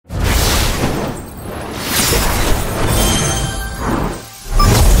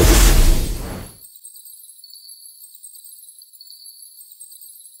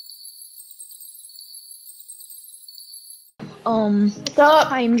What's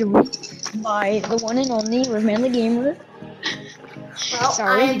up? I'm joined by the one and only Manly Gamer. Well, I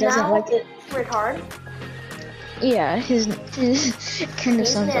Sorry, he am doesn't now like it. Ricard. Yeah, his kind of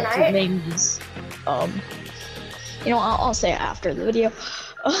He's sounds like his Nanite. name is, I'll say it after the video.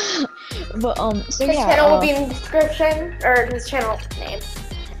 But, so His yeah, channel will be in the description, or his channel name.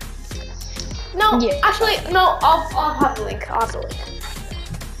 No, yeah, actually, no, I'll have the link. I'll have the link.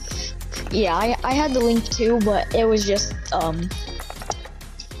 yeah, I had the link too, but it was just, how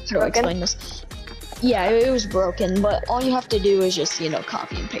do I explain this? Yeah, it was broken, but all you have to do is just,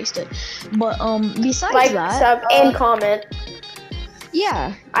 copy and paste it. But, besides Like, that, sub, and comment.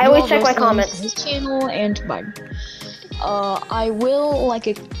 yeah, I do always all check my those things to comments. his channel and to mine. I will,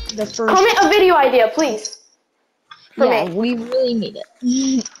 the first... Comment a video idea, please. For Yeah, me. we really need it.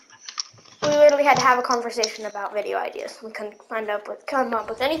 We literally had to have a conversation about video ideas. We couldn't come up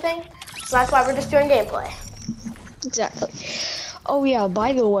with anything, so that's why we're just doing gameplay. Exactly. Oh yeah,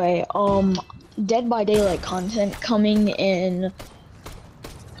 by the way, Dead by Daylight content coming in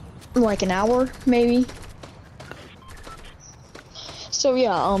like an hour, maybe. So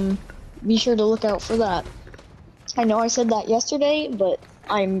yeah, be sure to look out for that. I know I said that yesterday, but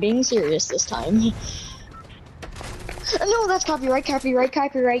I'm being serious this time. No, that's copyright. You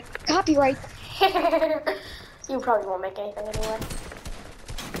probably won't make anything anyway.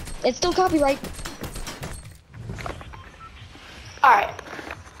 It's still copyright. Alright.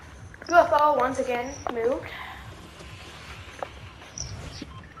 UFO once again moved.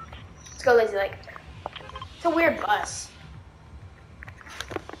 Let's go Lazy Lake. It's a weird bus.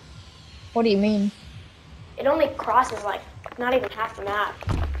 What do you mean? It only crosses like not even half the map.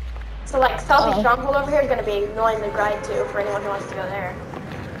 So like Stealthy Stronghold over here is gonna be annoying to grind to for anyone who wants to go there.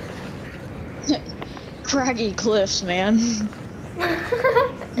 Craggy cliffs, man.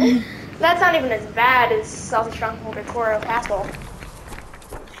 That's not even as bad as Stealthy Stronghold or Coral Castle.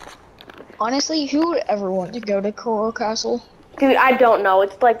 Honestly, who would ever want to go to Coral Castle? Dude, I don't know.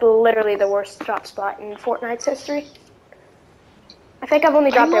 It's like literally the worst drop spot in Fortnite's history. I think I've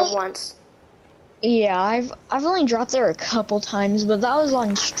only dropped there once. Yeah, I've only dropped there a couple times, but that was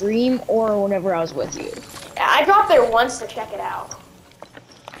on stream or whenever I was with you. Yeah, I dropped there once to check it out.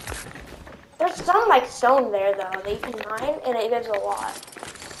 There's some like stone there though that you can mine, and it gives a lot.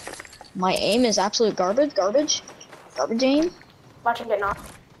 My aim is absolute garbage aim. Watch him get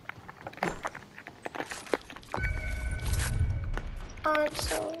knocked. I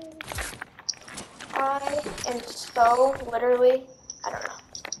am so literally, I don't know.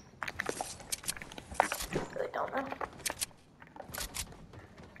 Really don't know.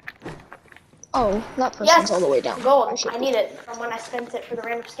 Oh, that person's all the way down. Gold. I need it from when I spent it for the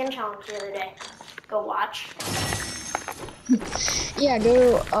random skin challenge the other day. Go watch. Yeah,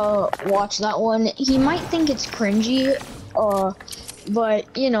 go watch that one. He might think it's cringy, but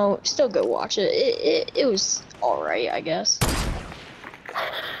still go watch it. It was alright, I guess.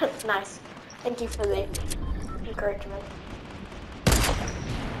 Nice. Thank you for the encouragement.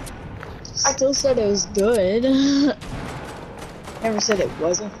 I still said it was good. Never said it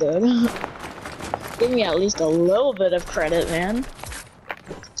wasn't good. Give me at least a little bit of credit, man.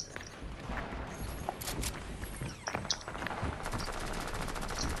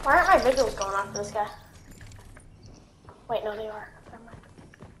 Why aren't my visuals going off for this guy? Wait, no, they are. Never mind.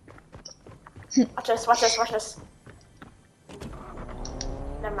 Watch this, watch this, watch this.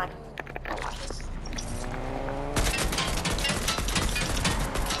 Never mind. Don't watch this.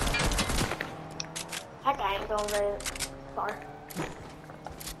 That guy ain't going very far.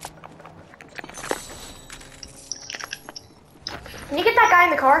 Can you get that guy in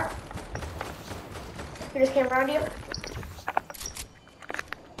the car? Who just came around you?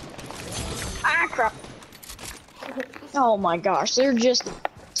 Ah, crap. Oh my gosh, they're just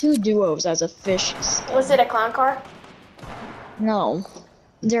two duos as a fish skin. Was it a clown car? No,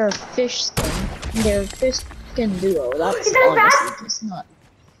 they're a fish skin. They're a fish skin duo. That's Is that honestly just not.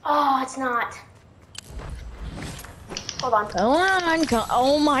 Oh, it's not. Hold on.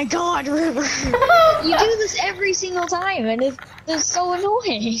 Oh my god, River. You do this every single time, and it's so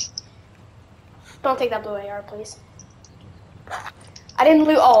annoying. Don't take that blue AR, please. I didn't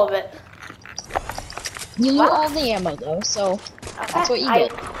loot all of it. You loot all the ammo, though, so that's what you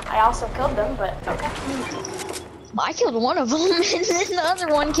get. I also killed them, but okay. I killed one of them, and then the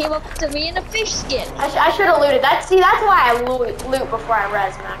other one came up to me in a fish skin. I should have looted that. See, that's why I loot before I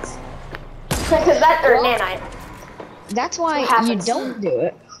res, Max. Because that's or Nanite. That's why you don't do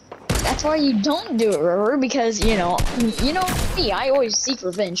it. That's why you don't do it, River, because, me, I always seek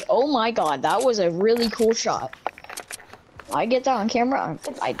revenge. Oh my god, that was a really cool shot. I get that on camera.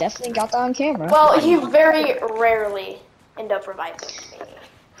 I definitely got that on camera. Well, you very rarely end up reviving me.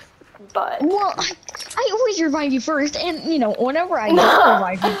 But Well, I always revive you first, and you know, whenever I don't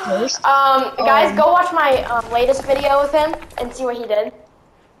revive you first. Guys, go watch my latest video with him and see what he did.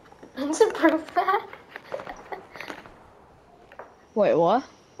 To prove that. Wait, what?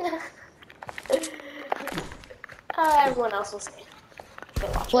 Everyone else will see. They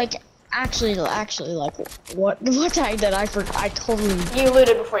watch Like, actually, like, what I did, I totally. You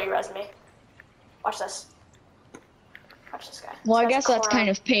looted before you res me. Watch this. Watch this guy. Well, I This guess guy's a that's clown. kind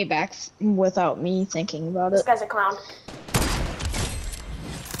of payback without me thinking about This it. guy's a clown.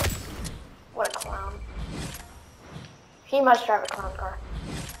 What a clown. He must drive a clown car.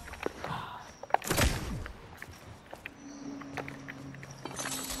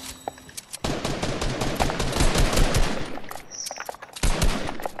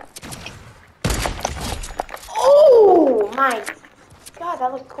 Oh my god,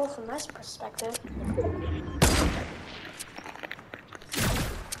 that looked cool from this perspective.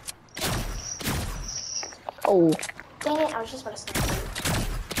 Oh, Dang it, I was just about to say.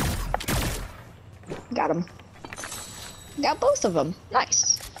 got him. Got both of them.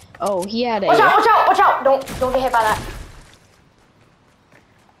 Nice. Oh, he had a. Watch out, watch out, watch out! Don't get hit by that.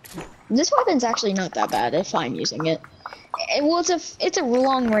 This weapon's actually not that bad if I'm using it. Well, it's a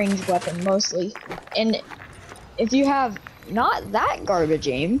long range weapon mostly, and if you have not that garbage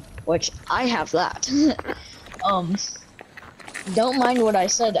aim, which I have that, don't mind what I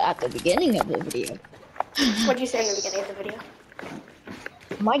said at the beginning of the video. What'd you say in the beginning of the video?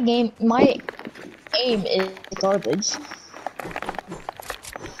 My aim is garbage.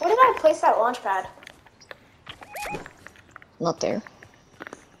 Where did I place that launch pad? Not there.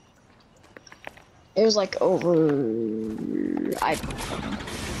 It was like over.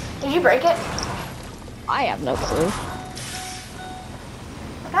 Did you break it? I have no clue. I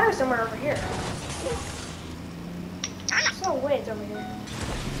thought it was somewhere over here. There's no way it's over here.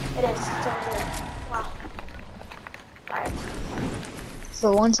 It is. It's over here. Wow. Alright.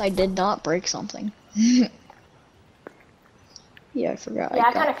 For once, I did not break something. Yeah, I forgot. Yeah,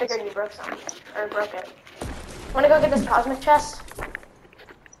 I kind of figured you broke something. Or broke it. Wanna go get this cosmic chest?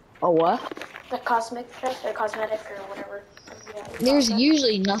 Oh, what? The cosmic chest? Or cosmetic or whatever. Yeah, There's cosmic.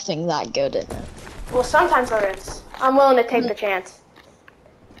 usually nothing that good in it. Well, sometimes there is. I'm willing to take the chance.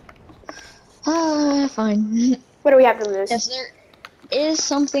 Fine. What do we have to lose? If there is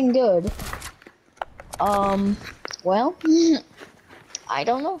something good, well, I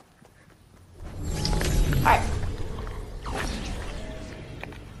don't know. Alright.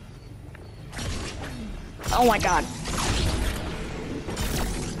 Oh my god.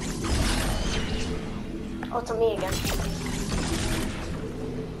 Oh, it's on me again.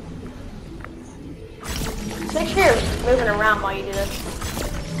 Just make sure you're moving around while you do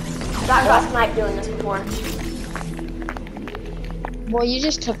this. I got sniped doing this before. Well, you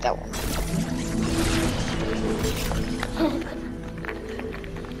just took that one.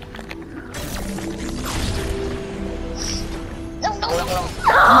 No.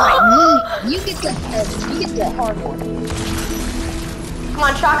 Mine. You get the hard one. Come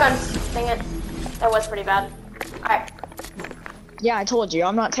on, shotguns. Dang it. That was pretty bad. Alright. Yeah, I told you,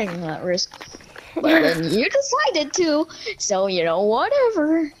 I'm not taking that risk. But then you decided to, so you know,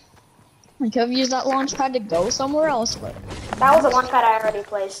 whatever. I could have used that launch pad to go somewhere else, but That was a launch pad I already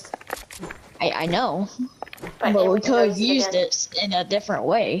placed. I know. But But we we can could have use used again. it in a different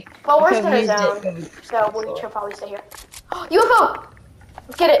way. Well, We we're could've still in a used zone, it- so we should probably stay here. UFO!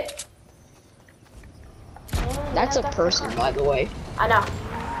 Let's get it. That's a person, by the way. I know.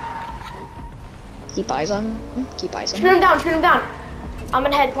 Keep eyes on him. Keep eyes on Shoot him. him down, shoot him down. I'm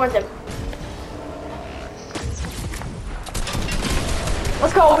gonna head towards him.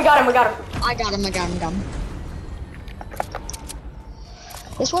 Let's go, we got him. I got him.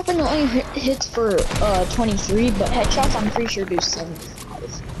 This weapon only hits for 23, but headshots I'm pretty sure do 75.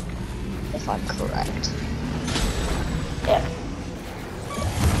 If I'm correct. Yeah.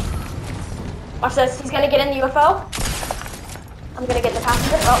 Watch this, he's gonna get in the UFO. I'm gonna get the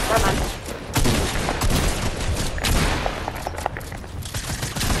passenger. Oh, never mind.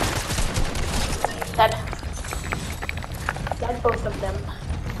 Dead. Dead, both of them.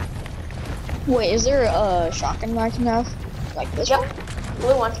 Wait, is there a shotgun I can have? Like this one? Yep,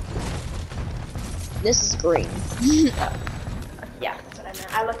 blue one. This is green. Yeah, that's what I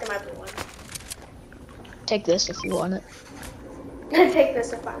meant. I looked at my blue one. Take this if you want it. Take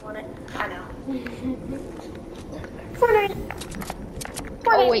this if I want it. I know. Fortnite.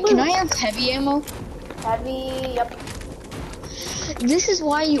 Oh wait, can I have heavy ammo? Heavy, yep. This is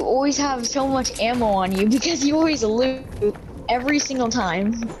why you always have so much ammo on you, because you always loot every single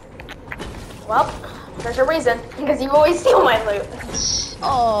time. Well, There's a reason, because you always steal my loot.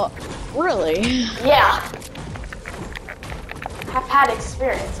 Oh, really? Yeah. I've had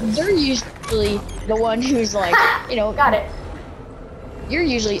experiences. You're usually the one who's like, you know. Got it. You're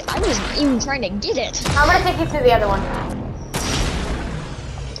usually. I wasn't even trying to get it. I'm gonna take you to the other one.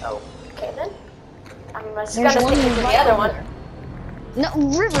 Okay then. I'm just gonna take you to the other one. No,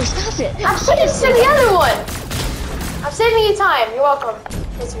 River, stop it! I'm taking you to the other one! I'm saving you time. You're welcome.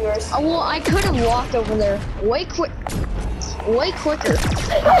 It's yours. Oh, well, I could have walked over there way quicker.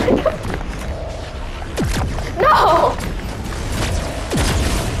 No!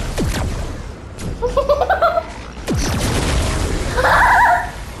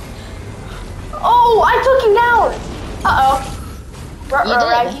 Oh, I took you down! Uh-oh.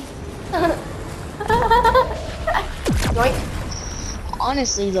 Yoink.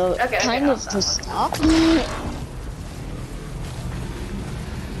 Honestly, though, Okay, kind of to stop.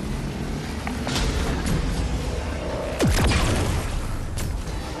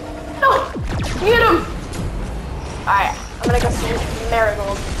 No! Get him! Alright, I'm gonna go see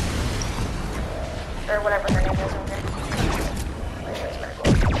Marigold. Or whatever her name is over here. Where's Marigold?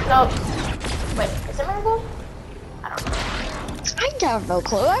 No. Wait, is it Marigold? I don't know. I have no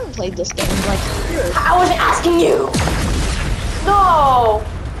clue. I haven't played this game in like years. I wasn't asking you! No!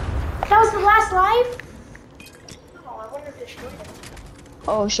 That was the last life? Oh, I wonder if it's true.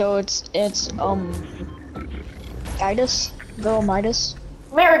 Oh, so it's Midas? Girl Midas?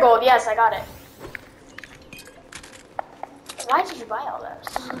 Marigold, yes, I got it. Why did you buy all those?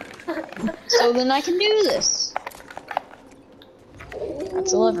 So then I can do this.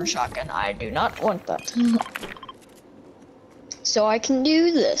 That's a lever shotgun. I do not want that. So I can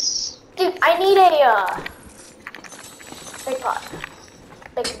do this. Dude, I need a big pot.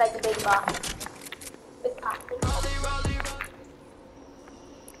 Big pot. Big pot.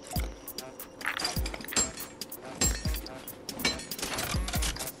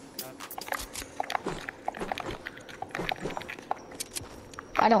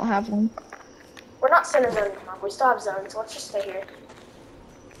 I don't have one. We're not center zone anymore. We still have zones. Let's just stay here.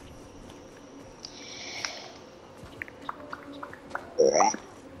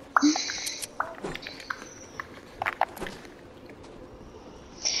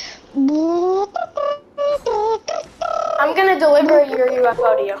 I'm gonna deliver your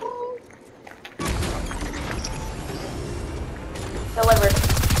UFO to you. Delivered.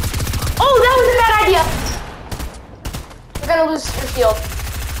 Oh, that was a bad idea! You're gonna lose your field.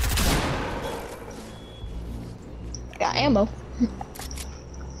 Got ammo.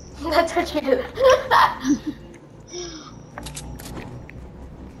 That's what you do.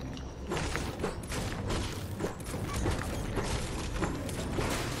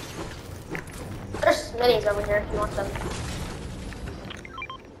 There's minis over here if you want them.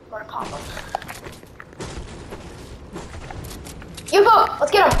 I'm gonna pop them. You go!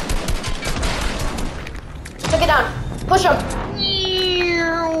 Let's get him! Take it down. Push him.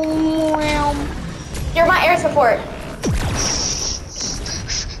 You're my air support.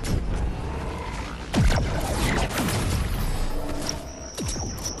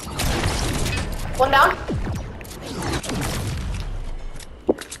 One down.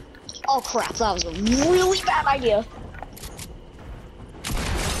 Oh crap, that was a really bad idea.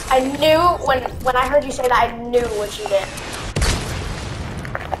 I knew when I heard you say that, I knew what you did.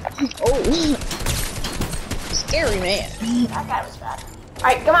 Oh. Scary man. That guy was bad.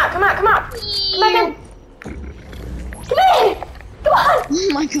 Alright, come on. Come back in. Come in! Come on! Oh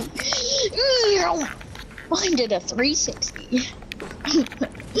my god. Mine did a 360.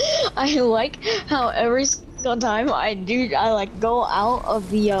 I like how every single time I like go out of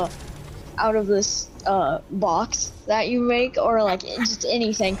the this box that you make, or like just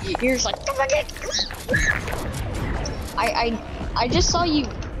anything, you're just like, come on, get. I just saw you.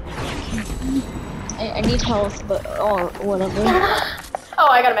 I need health, but or whatever. Oh,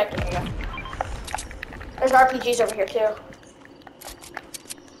 I gotta make it here. There's RPGs over here too.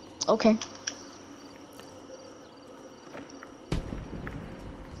 Okay.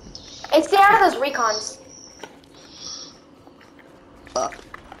 Hey, stay out of those recons.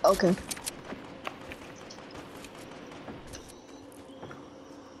 Okay.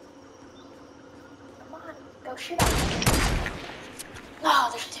 Come on, go shoot them. Oh,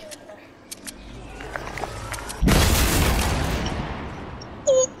 there's two over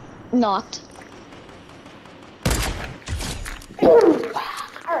there. Knocked.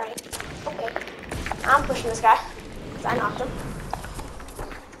 Alright, okay. I'm pushing this guy, because I knocked him.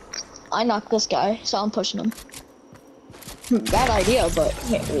 I knocked this guy, so I'm pushing him. Bad idea, but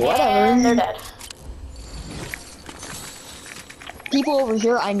hey, whatever. And they're dead. People over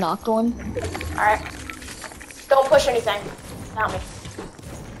here, I knocked one. Alright. Don't push anything. Without me.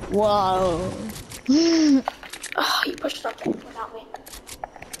 Whoa. Oh, you pushed something without me.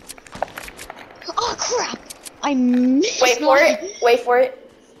 Oh crap! I missed. Wait for it. Wait for it.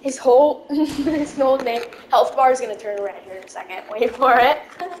 His whole name health bar is gonna turn red here in a second. Wait for it.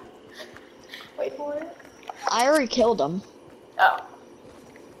 Wait for it. I already killed them. Oh.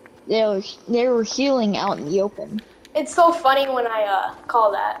 They were healing out in the open. It's so funny when I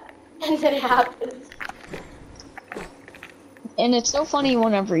call that and then it happens. And it's so funny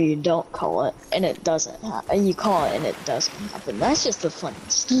whenever you don't call it and it doesn't happen. You call it and it doesn't happen. That's just the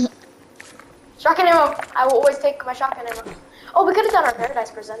funniest. Shotgun ammo. I will always take my shotgun ammo. Oh, we could have done our paradise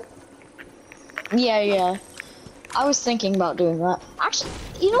prison. Yeah. I was thinking about doing that. Actually,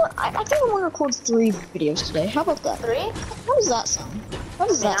 you know what? I think I want to record 3 videos today. How about that? 3? How does that sound? How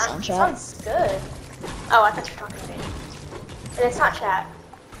does that sound, chat? Sounds good. Oh, I thought you were talking to me. And it's not chat.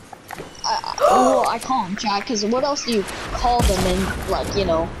 Well, I call them chat, because what else do you call them in, like, you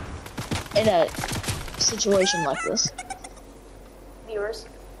know, in a situation like this? Viewers.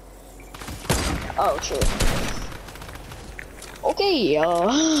 Oh, true. Okay,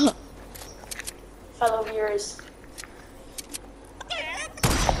 Fellow viewers.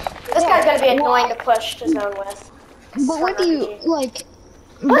 This guy's gonna be annoying to push to zone with. But what do you, like...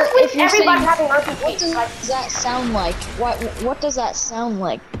 What's with everybody saying, having what RPGs? does that sound like? What does that sound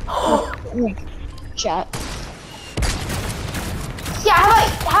like? Like, chat. Yeah,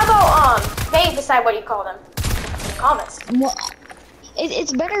 how about they decide what you call them in the comments. Well,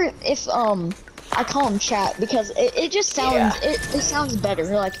 it's better if I call them chat, because it just sounds it sounds better.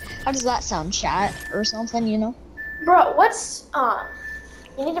 Like, how does that sound, chat or something? You know? Bro, what's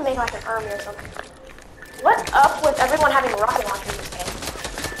you need to make like an army or something. What's up with everyone having rocket launchers in this game?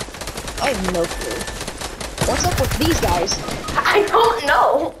 I have no clue. What's up with these guys? I don't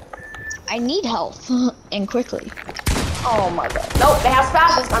know. I need health and quickly. Oh my god. Nope, they have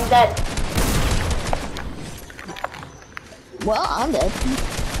spasms. I'm dead. Well, I'm dead.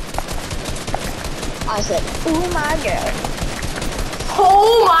 I said, oh my god.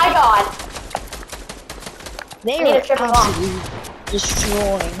 Oh my god. They I need are to trip them absolutely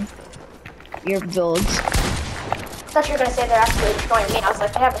destroying your builds. I thought you were gonna say they're actually destroying me. I was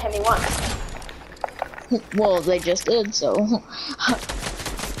like, they haven't hit me once. Well, they just did, so.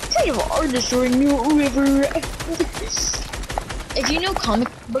 Kind of are destroying you, river. If you know comic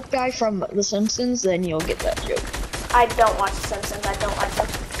book guy from The Simpsons, then you'll get that joke. I don't watch The Simpsons. I don't like them.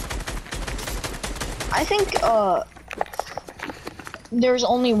 I think, there's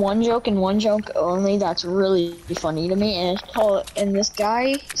only one joke and one joke only that's really funny to me, and it's called, and this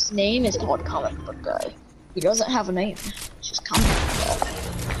guy's name is called Comic Book Guy. He doesn't have a name. It's just Comic Book Guy.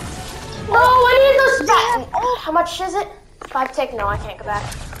 No, I need those back. Oh, how much is it? 5 tick? No, I can't go back.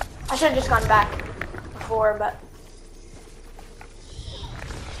 I should have just gone back before, but.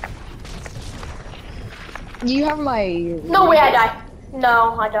 Do you have my... No way I die.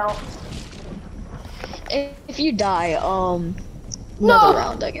 No, I don't. If you die, another No.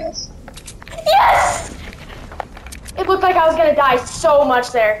 round, I guess. Yes! It looked like I was gonna die so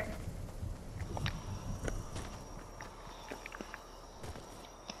much there.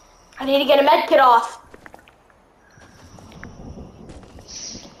 I need to get a med kit off.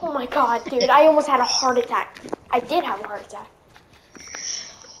 Oh my god, dude, I almost had a heart attack. I did have a heart attack.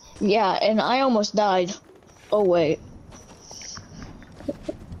 Yeah, and I almost died. Oh, wait.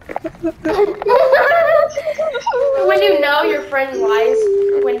 When you know your friend lies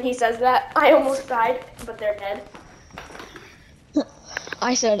when he says that, I almost died, but they're dead.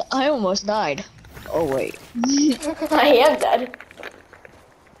 I said, I almost died. Oh, wait. I am dead.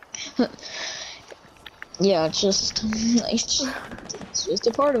 Yeah, it's just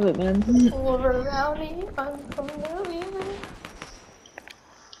a part of it, man. Over rowdy, unfamiliar.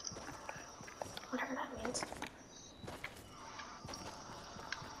 Whatever that means.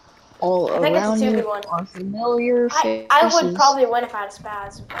 All I think it's a around 2v1. you are familiar faces. I would probably win if I had a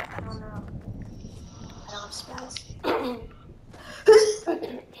spaz, but I don't know. I don't have spaz.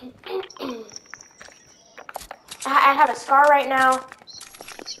 I have a scar right now.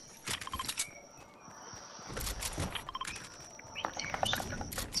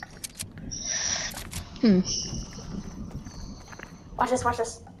 Watch this, watch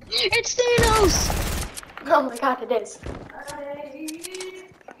this. It's Thanos! Oh my god, it is.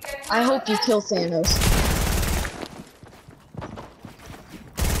 I hope you kill Thanos.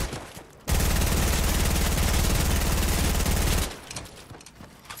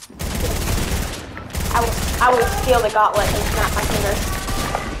 I will steal the gauntlet and snap my fingers.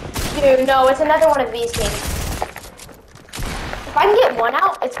 Dude, no, it's another one of these things. If I can get one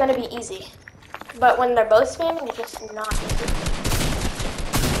out, it's gonna be easy. But when they're both spamming, it's just not easy.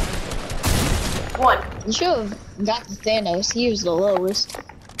 One. You should have got the Thanos. He was the lowest.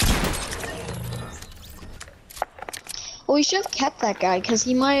 Well, we should have kept that guy because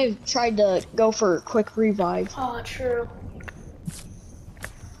he might have tried to go for a quick revive. Oh, true.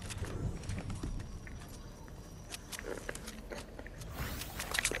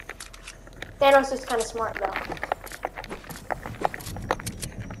 Thanos is kind of smart though.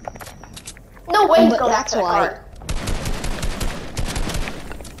 No way he's going back to the car.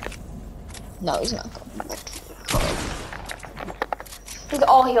 No, he's not going back to the car. He's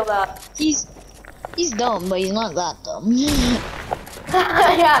all healed up. He's dumb, but he's not that dumb.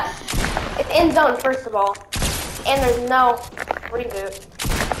 Yeah, it's end zone first of all, and there's no reboot.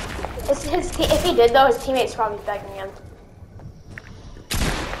 If he did though, his teammates probably begging him.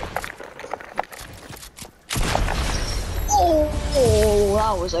 Oh,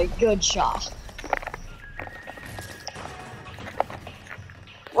 that was a good shot.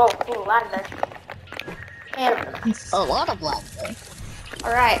 Whoa, ooh, lag there. And A lot of lag there.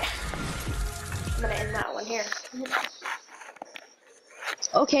 all right, I'm gonna end that one here.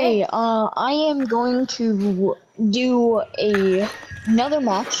 Okay, I am going to do another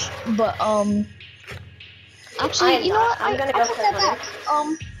match, but actually, you know what? I'm gonna I go take for that it.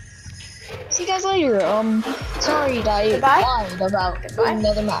 back. See you guys later. Sorry that I Goodbye. lied about Goodbye.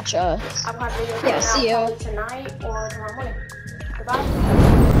 another match. I'll probably do it Yeah, see ya. tonight or tomorrow morning.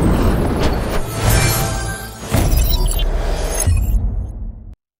 Goodbye.